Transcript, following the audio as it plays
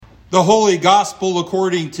The Holy Gospel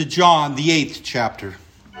according to John, the 8th chapter.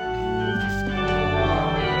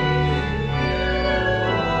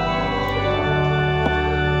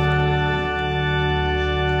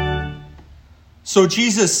 So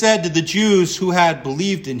Jesus said to the Jews who had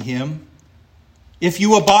believed in him, "If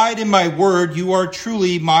you abide in my word, you are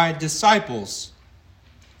truly my disciples,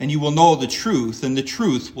 and you will know the truth, and the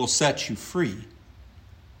truth will set you free."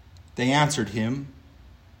 They answered him,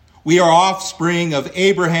 "We are offspring of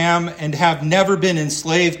Abraham and have never been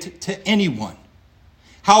enslaved to anyone.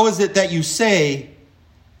 How is it that you say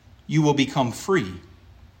you will become free?"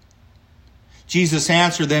 Jesus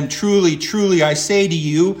answered them, "Truly, truly, I say to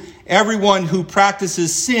you, everyone who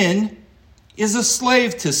practices sin is a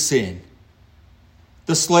slave to sin.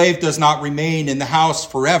 The slave does not remain in the house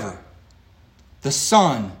forever. The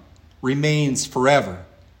Son remains forever.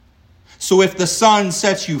 So if the Son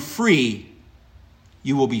sets you free,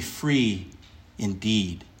 you will be free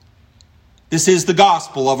indeed." This is the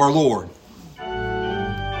gospel of our Lord.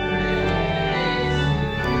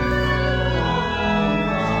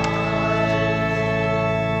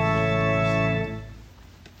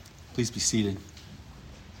 Please be seated.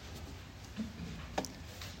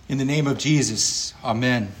 In the name of Jesus,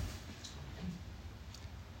 amen.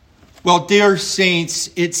 Well, dear saints,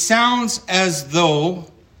 it sounds as though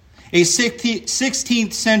a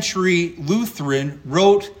 16th century Lutheran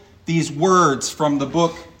wrote these words from the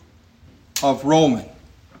book of Romans.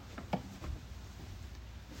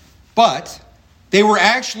 But they were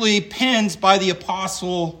actually penned by the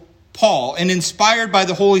Apostle Paul and inspired by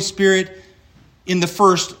the Holy Spirit in the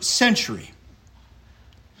first century.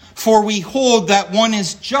 For we hold that one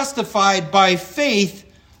is justified by faith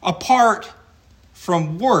apart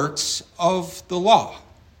from works of the law.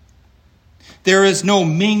 There is no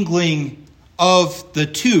mingling of the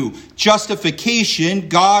two. Justification,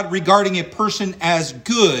 God regarding a person as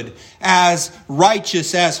good, as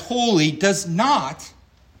righteous, as holy, does not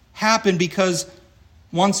happen because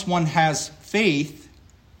once one has faith,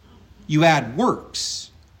 you add works.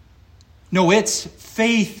 No, it's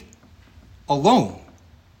faith alone.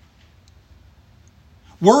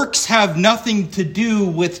 Works have nothing to do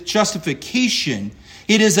with justification.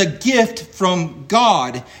 It is a gift from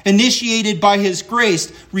God, initiated by his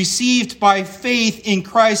grace, received by faith in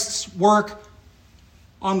Christ's work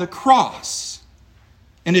on the cross,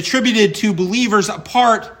 and attributed to believers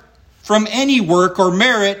apart from any work or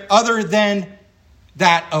merit other than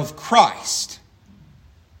that of Christ.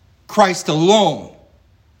 Christ alone.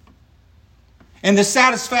 And the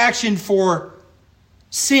satisfaction for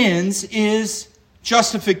sins is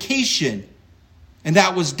justification, and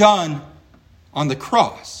that was done on the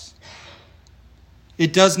cross.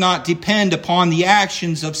 It does not depend upon the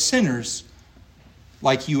actions of sinners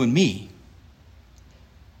like you and me.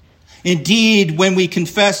 Indeed, when we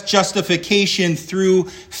confess justification through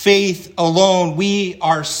faith alone, we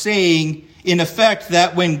are saying, in effect,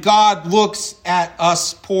 that when God looks at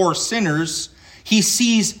us poor sinners, he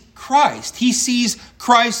sees Christ. He sees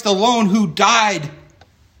Christ alone, who died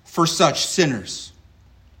for such sinners.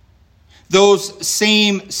 Those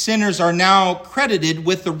same sinners are now credited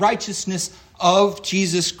with the righteousness of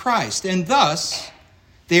Jesus Christ, and thus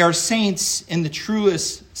they are saints in the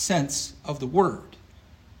truest sense of the word.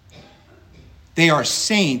 They are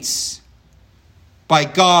saints by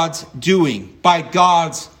God's doing, by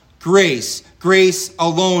God's grace, grace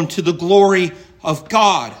alone, to the glory of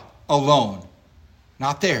God alone,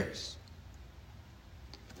 not theirs.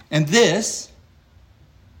 And this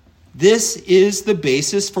is the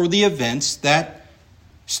basis for the events that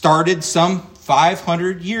started some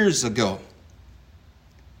 500 years ago,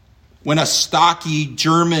 when a stocky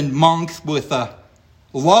German monk with a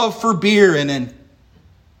love for beer and an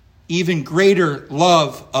even greater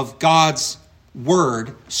love of God's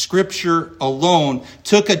word, Scripture alone,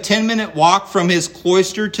 took a 10-minute walk from his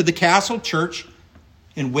cloister to the castle church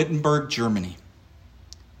in Wittenberg, Germany.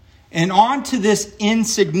 And onto this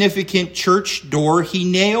insignificant church door, he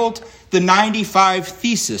nailed the 95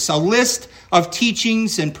 Theses, a list of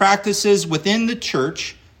teachings and practices within the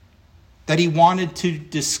church that he wanted to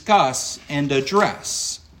discuss and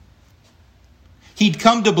address. He'd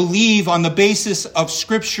come to believe, on the basis of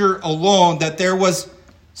Scripture alone, that there was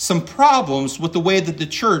some problems with the way that the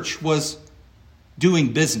church was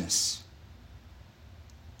doing business.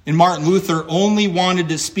 And Martin Luther only wanted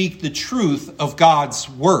to speak the truth of God's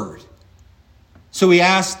word. So he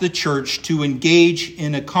asked the church to engage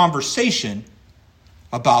in a conversation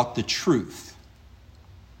about the truth.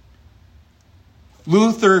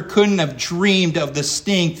 Luther couldn't have dreamed of the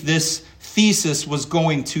stink this thesis was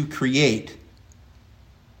going to create.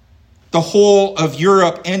 The whole of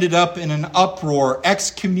Europe ended up in an uproar.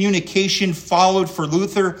 Excommunication followed for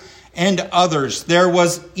Luther and others. There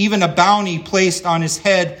was even a bounty placed on his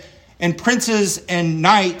head, and princes and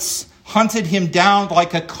knights hunted him down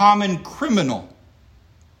like a common criminal.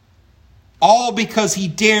 All because he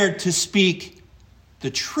dared to speak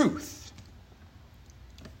the truth.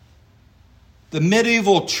 The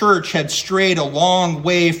medieval church had strayed a long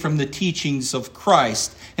way from the teachings of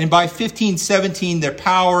Christ, and by 1517 their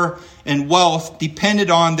power and wealth depended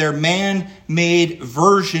on their man-made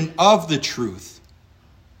version of the truth.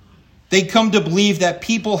 They'd come to believe that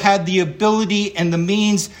people had the ability and the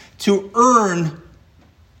means to earn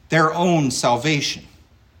their own salvation.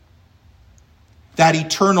 That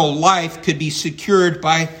eternal life could be secured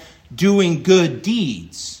by doing good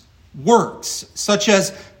deeds, works, such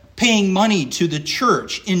as paying money to the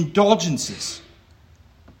church, indulgences.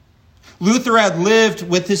 Luther had lived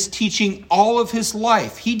with this teaching all of his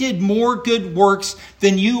life. He did more good works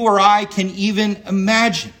than you or I can even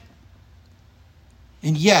imagine.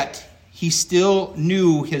 And yet, he still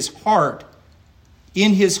knew in his heart,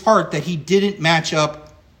 that he didn't match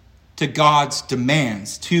up to God's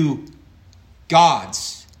demands, to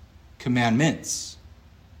God's commandments.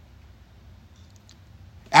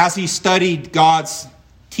 As he studied God's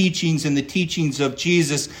teachings and the teachings of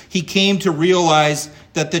Jesus, he came to realize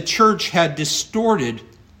that the church had distorted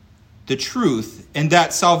the truth and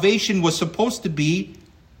that salvation was supposed to be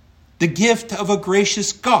the gift of a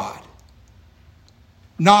gracious God,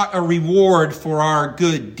 not a reward for our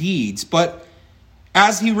good deeds. But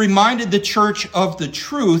as he reminded the church of the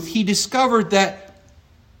truth, he discovered that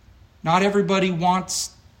not everybody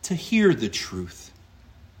wants to hear the truth.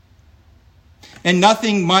 And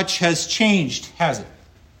nothing much has changed, has it?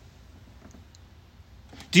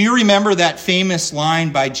 Do you remember that famous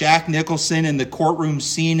line by Jack Nicholson in the courtroom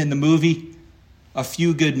scene in the movie A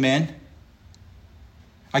Few Good Men?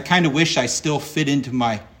 I kind of wish I still fit into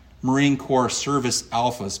my Marine Corps service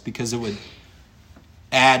alphas because it would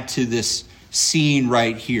add to this scene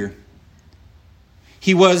right here.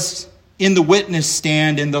 He was in the witness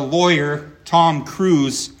stand and the lawyer, Tom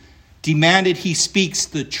Cruise, demanded he speaks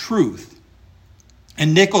the truth.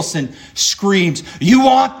 And Nicholson screams, "You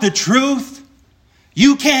want the truth?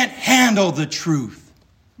 You can't handle the truth."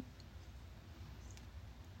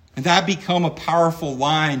 And that became a powerful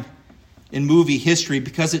line in movie history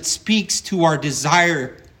because it speaks to our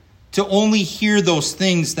desire to only hear those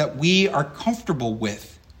things that we are comfortable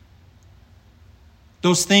with.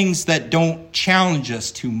 Those things that don't challenge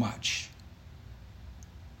us too much.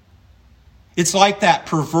 It's like that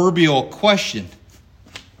proverbial question.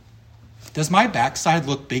 Does my backside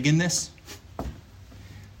look big in this?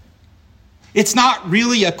 It's not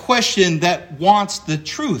really a question that wants the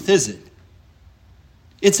truth, is it?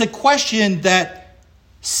 It's a question that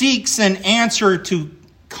seeks an answer to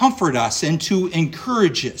comfort us and to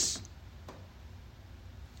encourage us.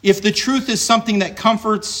 If the truth is something that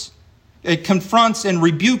comforts, it confronts and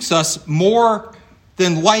rebukes us, more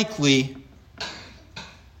than likely,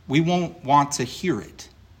 we won't want to hear it.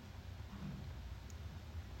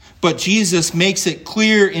 But Jesus makes it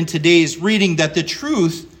clear in today's reading that the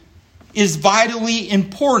truth is vitally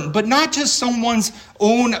important, but not just someone's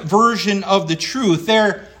own version of the truth,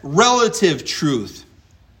 their relative truth.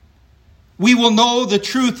 We will know the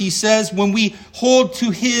truth, he says, when we hold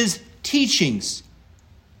to his teachings.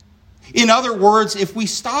 In other words, if we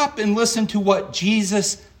stop and listen to what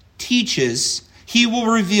Jesus teaches, he will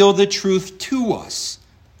reveal the truth to us,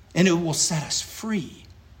 and it will set us free.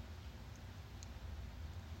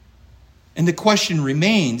 And the question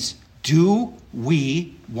remains, do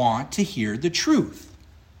we want to hear the truth?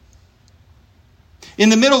 In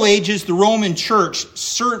the Middle Ages, the Roman Church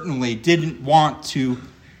certainly didn't want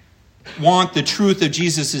the truth of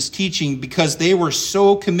Jesus' teaching because they were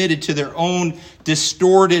so committed to their own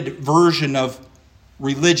distorted version of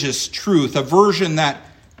religious truth, a version that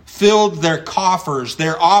filled their coffers,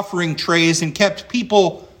 their offering trays, and kept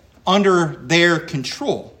people under their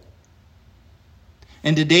control.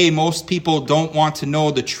 And today, most people don't want to know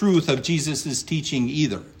the truth of Jesus' teaching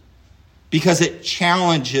either, because it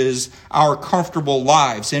challenges our comfortable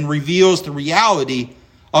lives and reveals the reality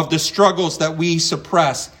of the struggles that we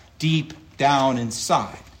suppress deep down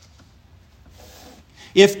inside.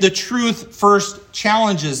 If the truth first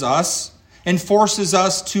challenges us and forces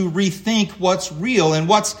us to rethink what's real and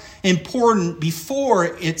what's important before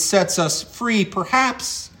it sets us free,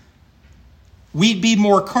 perhaps we'd be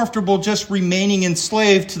more comfortable just remaining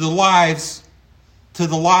enslaved to the lies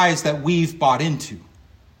that we've bought into.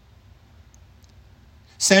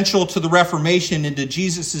 Central to the Reformation and to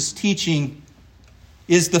Jesus' teaching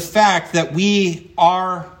is the fact that we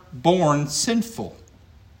are born sinful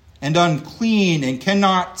and unclean and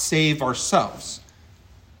cannot save ourselves.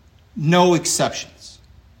 No exceptions.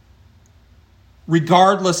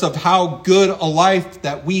 Regardless of how good a life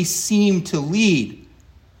that we seem to lead,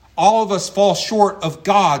 all of us fall short of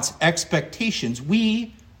God's expectations.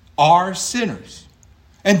 We are sinners.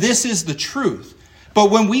 And this is the truth.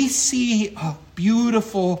 But when we see a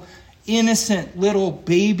beautiful, innocent little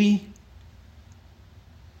baby,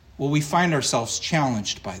 well, we find ourselves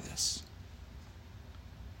challenged by this.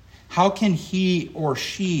 How can he or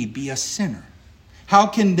she be a sinner? How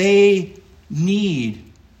can they need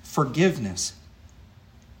forgiveness?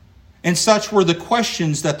 And such were the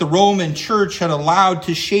questions that the Roman church had allowed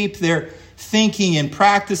to shape their thinking and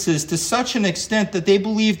practices to such an extent that they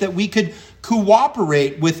believed that we could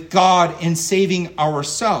cooperate with God in saving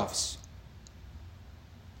ourselves.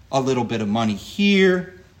 A little bit of money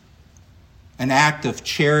here, an act of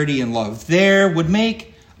charity and love there would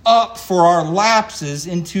make up for our lapses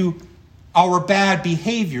into our bad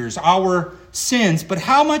behaviors, our sins. But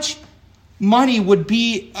how much money would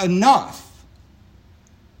be enough?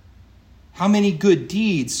 How many good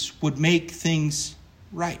deeds would make things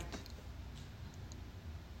right?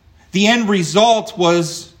 The end result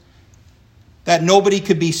was that nobody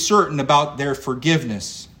could be certain about their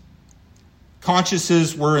forgiveness.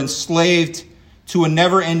 Consciences were enslaved to a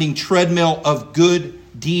never-ending treadmill of good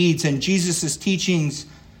deeds, and Jesus' teachings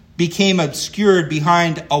became obscured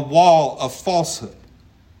behind a wall of falsehood.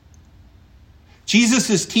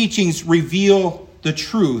 Jesus' teachings reveal the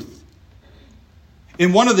truth.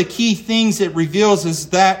 And one of the key things it reveals is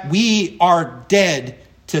that we are dead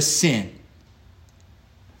to sin.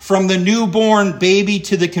 From the newborn baby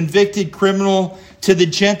to the convicted criminal to the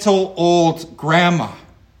gentle old grandma.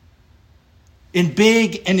 In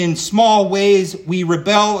big and in small ways, we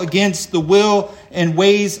rebel against the will and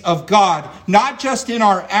ways of God. Not just in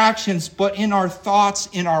our actions, but in our thoughts,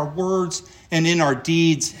 in our words, and in our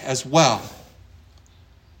deeds as well.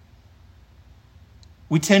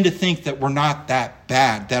 We tend to think that we're not that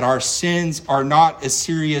bad, that our sins are not as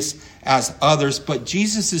serious as others. But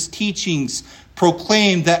Jesus' teachings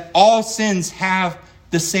proclaim that all sins have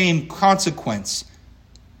the same consequence.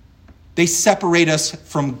 They separate us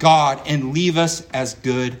from God and leave us as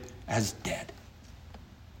good as dead.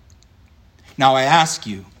 Now I ask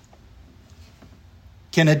you,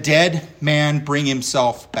 can a dead man bring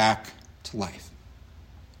himself back to life?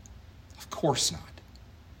 Of course not.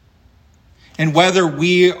 And whether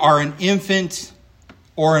we are an infant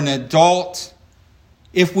or an adult,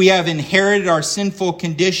 if we have inherited our sinful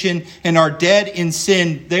condition and are dead in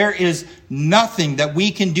sin, there is nothing that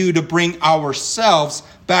we can do to bring ourselves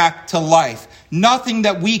back to life. Nothing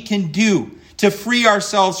that we can do to free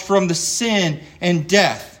ourselves from the sin and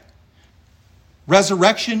death.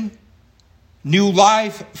 Resurrection, new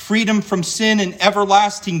life, freedom from sin and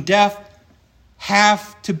everlasting death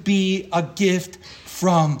have to be a gift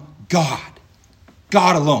from God.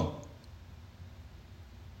 God alone.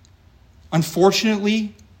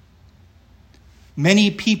 Unfortunately,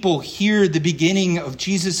 many people hear the beginning of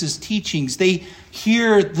Jesus' teachings. They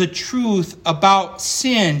hear the truth about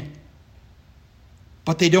sin,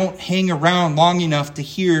 but they don't hang around long enough to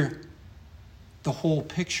hear the whole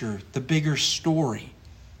picture, the bigger story.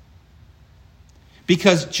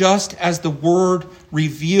 Because just as the Word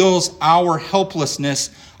reveals our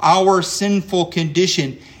helplessness, our sinful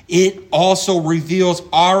condition, it also reveals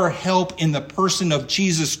our help in the person of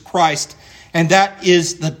Jesus Christ. And that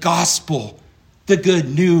is the gospel, the good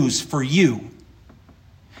news for you.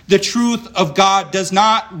 The truth of God does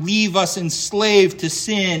not leave us enslaved to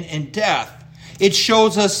sin and death. It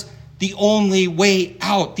shows us the only way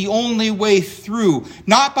out, the only way through,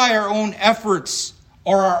 not by our own efforts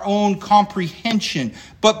or our own comprehension,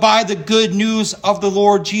 but by the good news of the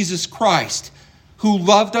Lord Jesus Christ, who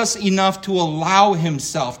loved us enough to allow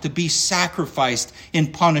himself to be sacrificed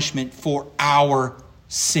in punishment for our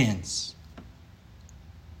sins.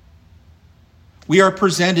 We are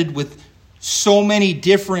presented with so many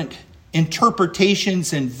different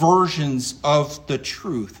interpretations and versions of the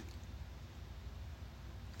truth.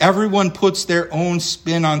 Everyone puts their own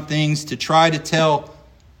spin on things to try to tell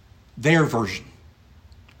their version,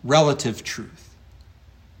 relative truth.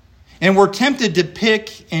 And we're tempted to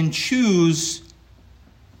pick and choose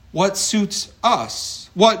what suits us,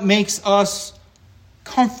 what makes us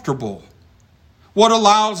comfortable, what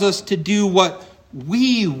allows us to do what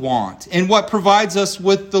we want, and what provides us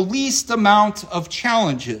with the least amount of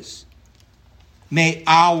challenges. May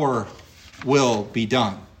our will be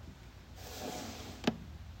done.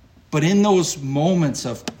 But in those moments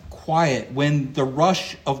of quiet, when the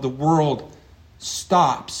rush of the world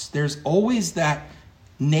stops, there's always that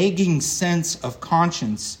nagging sense of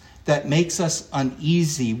conscience that makes us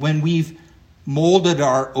uneasy when we've molded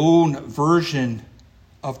our own version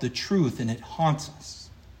of the truth and it haunts us.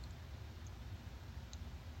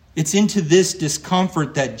 It's into this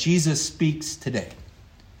discomfort that Jesus speaks today,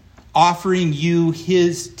 offering you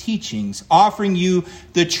his teachings, offering you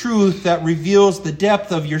the truth that reveals the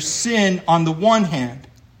depth of your sin on the one hand,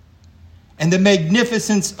 and the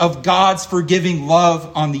magnificence of God's forgiving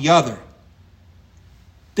love on the other.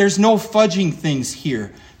 There's no fudging things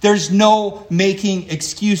here. There's no making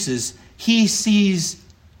excuses. He sees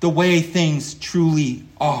the way things truly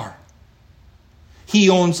are. He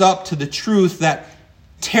owns up to the truth that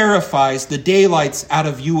terrifies the daylights out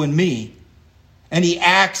of you and me. And he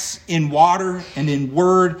acts in water and in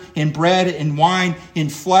word, in bread and wine, in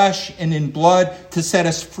flesh and in blood to set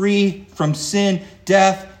us free from sin,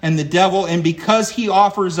 death, and the devil. And because he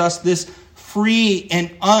offers us this free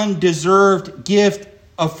and undeserved gift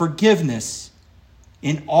of forgiveness,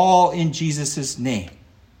 in Jesus' name.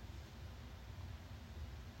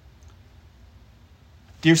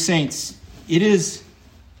 Dear saints, it is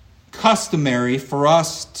customary for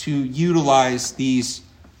us to utilize these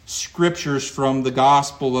scriptures from the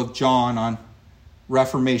Gospel of John on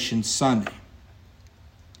Reformation Sunday.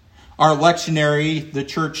 Our lectionary, the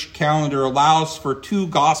church calendar, allows for 2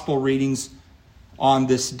 gospel readings on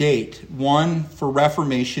this date. One for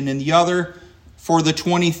Reformation and the other for the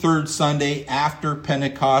 23rd Sunday after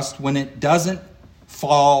Pentecost, when it doesn't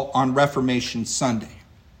fall on Reformation Sunday.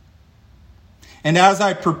 And as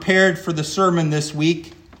I prepared for the sermon this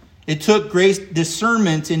week, it took great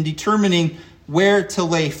discernment in determining where to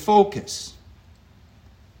lay focus.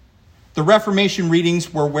 The Reformation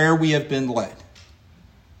readings were where we have been led.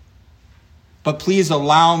 But please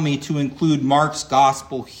allow me to include Mark's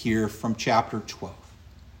gospel here from chapter 12.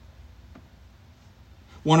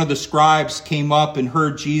 One of the scribes came up and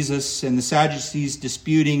heard Jesus and the Sadducees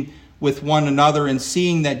disputing with one another, and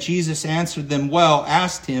seeing that Jesus answered them well,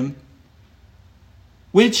 asked him,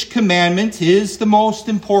 "Which commandment is the most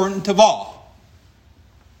important of all?"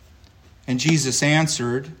 And Jesus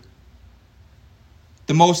answered,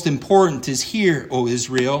 "The most important is here, O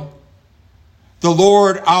Israel. The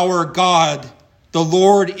Lord our God, the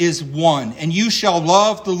Lord is one. And you shall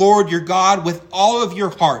love the Lord your God with all of your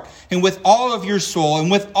heart, and with all of your soul, and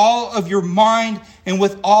with all of your mind, and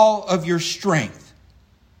with all of your strength.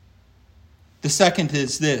 The second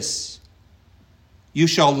is this: you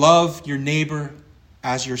shall love your neighbor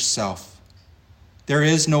as yourself. There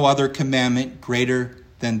is no other commandment greater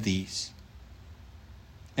than these."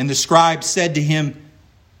 And the scribe said to him,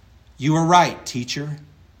 "You are right, teacher.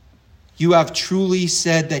 You have truly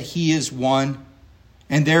said that he is one,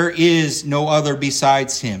 and there is no other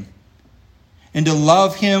besides him. And to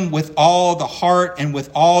love him with all the heart, and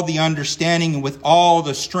with all the understanding, and with all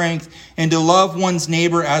the strength, and to love one's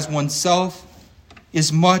neighbor as oneself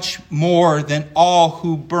is much more than all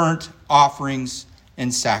who burnt offerings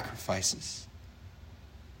and sacrifices."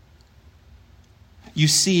 You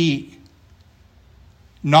see,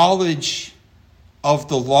 knowledge of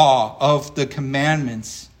the law, of the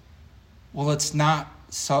commandments, well, it's not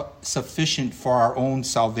sufficient for our own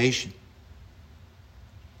salvation.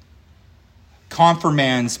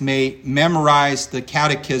 Confirmands may memorize the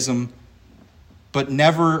catechism, but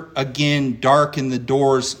never again darken the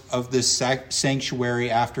doors of this sanctuary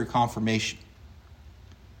after confirmation.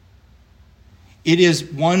 It is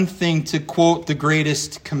one thing to quote the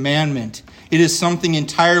greatest commandment. It is something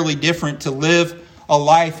entirely different to live a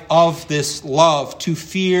life of this love, to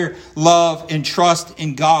fear, love, and trust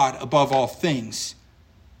in God above all things,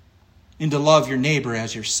 and to love your neighbor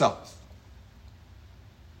as yourself.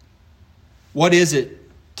 What is it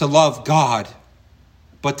to love God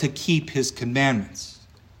but to keep his commandments?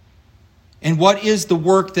 And what is the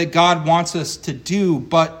work that God wants us to do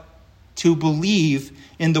but to believe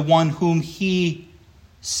in the one whom he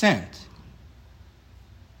sent?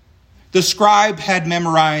 The scribe had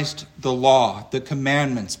memorized the law, the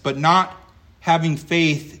commandments, but not having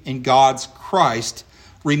faith in God's Christ,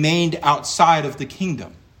 remained outside of the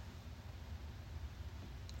kingdom.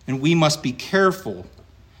 And we must be careful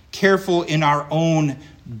in our own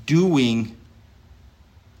doing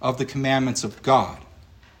of the commandments of God.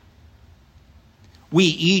 We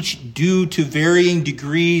each do to varying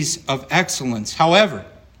degrees of excellence. However,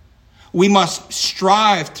 we must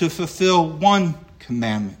strive to fulfill one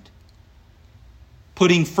commandment,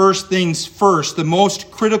 putting first things first, the most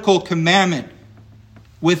critical commandment,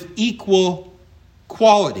 with equal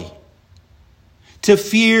quality: to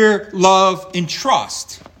fear, love, and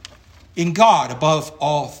trust in God above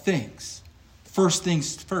all things. First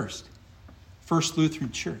things first. First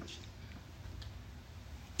Lutheran Church.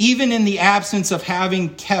 even in the absence of having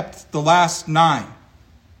kept the last 9,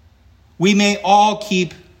 we may all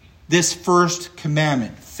keep this first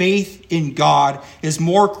commandment. Faith in God is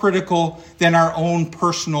more critical than our own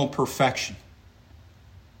personal perfection.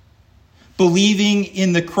 Believing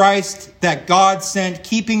in the Christ that God sent,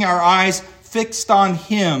 keeping our eyes fixed on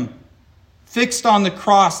him, fixed on the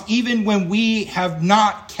cross, even when we have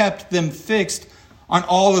not kept them fixed on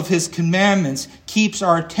all of his commandments, keeps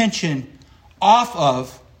our attention off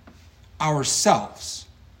of ourselves.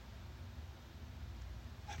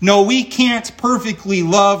 No, we can't perfectly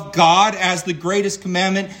love God as the greatest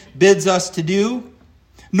commandment bids us to do,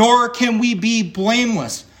 nor can we be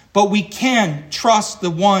blameless, but we can trust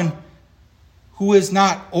the one who is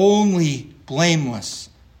not only blameless,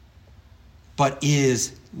 but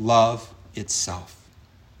is love itself.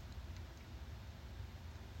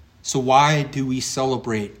 So why do we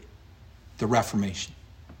celebrate the Reformation?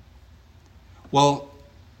 Well,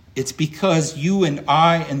 it's because you and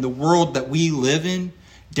I and the world that we live in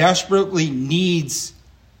desperately needs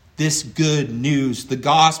this good news, the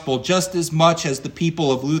gospel, just as much as the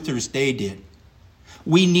people of Luther's day did.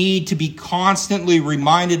 We need to be constantly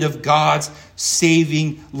reminded of God's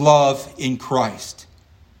saving love in Christ,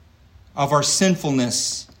 of our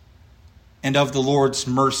sinfulness and of the Lord's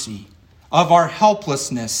mercy, of our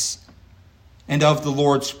helplessness and of the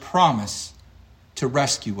Lord's promise to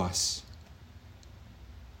rescue us.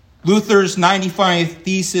 Luther's 95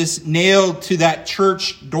 Thesis nailed to that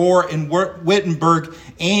church door in Wittenberg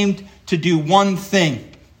aimed to do one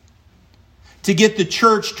thing: to get the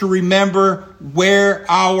church to remember where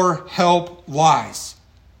our help lies,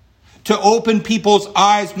 to open people's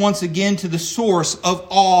eyes once again to the source of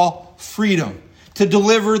all freedom, to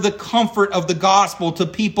deliver the comfort of the gospel to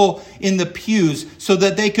people in the pews so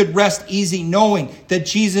that they could rest easy knowing that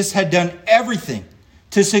Jesus had done everything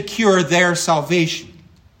to secure their salvation.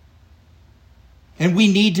 And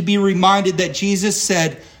we need to be reminded that Jesus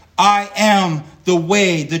said, "I am the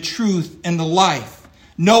way, the truth, and the life.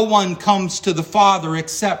 No one comes to the Father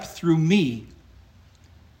except through me."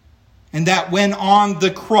 And that when on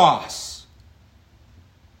the cross,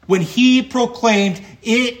 when he proclaimed,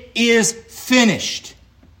 "It is finished,"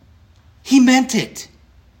 he meant it.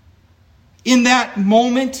 In that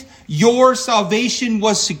moment, your salvation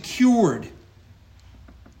was secured.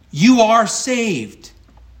 You are saved.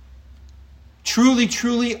 Truly,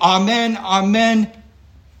 truly, amen, amen.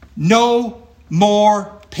 No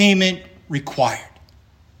more payment required.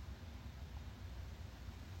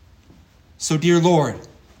 So, dear Lord,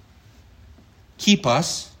 keep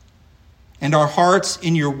us and our hearts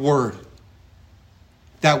in your word,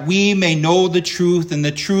 that we may know the truth, and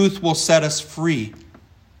the truth will set us free,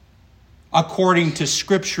 according to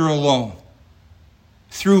Scripture alone,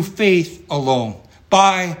 through faith alone,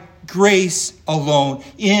 by grace alone,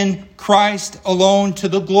 in Christ alone, to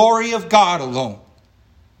the glory of God alone.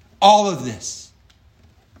 All of this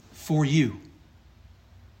for you.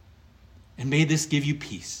 And may this give you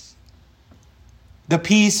peace. The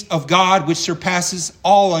peace of God which surpasses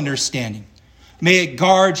all understanding. May it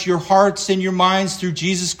guard your hearts and your minds through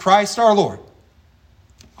Jesus Christ our Lord.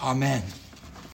 Amen.